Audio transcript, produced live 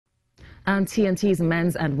And T&T's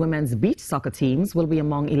men's and women's beach soccer teams will be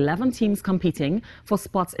among 11 teams competing for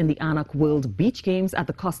spots in the ANOC World Beach Games at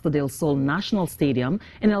the Costa del Sol National Stadium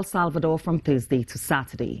in El Salvador from Thursday to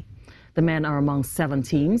Saturday. The men are among 7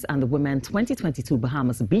 teams, and the women 2022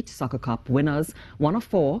 Bahamas Beach Soccer Cup winners, one of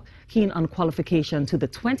 4, keen on qualification to the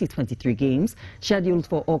 2023 Games, scheduled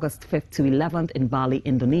for August 5th to 11th in Bali,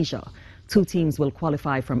 Indonesia. 2 teams will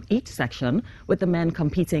qualify from each section, with the men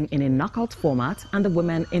competing in a knockout format and the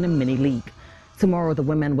women in a mini-league. Tomorrow, the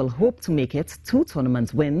women will hope to make it 2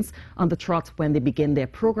 tournament wins on the trot when they begin their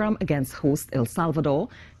program against host El Salvador.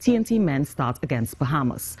 T&T men start against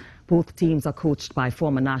Bahamas. Both teams are coached by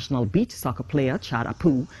former national beach soccer player Chad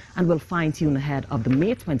Appoo and will fine-tune ahead of the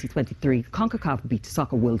May 2023 Concacaf Beach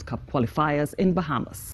Soccer World Cup qualifiers in Bahamas.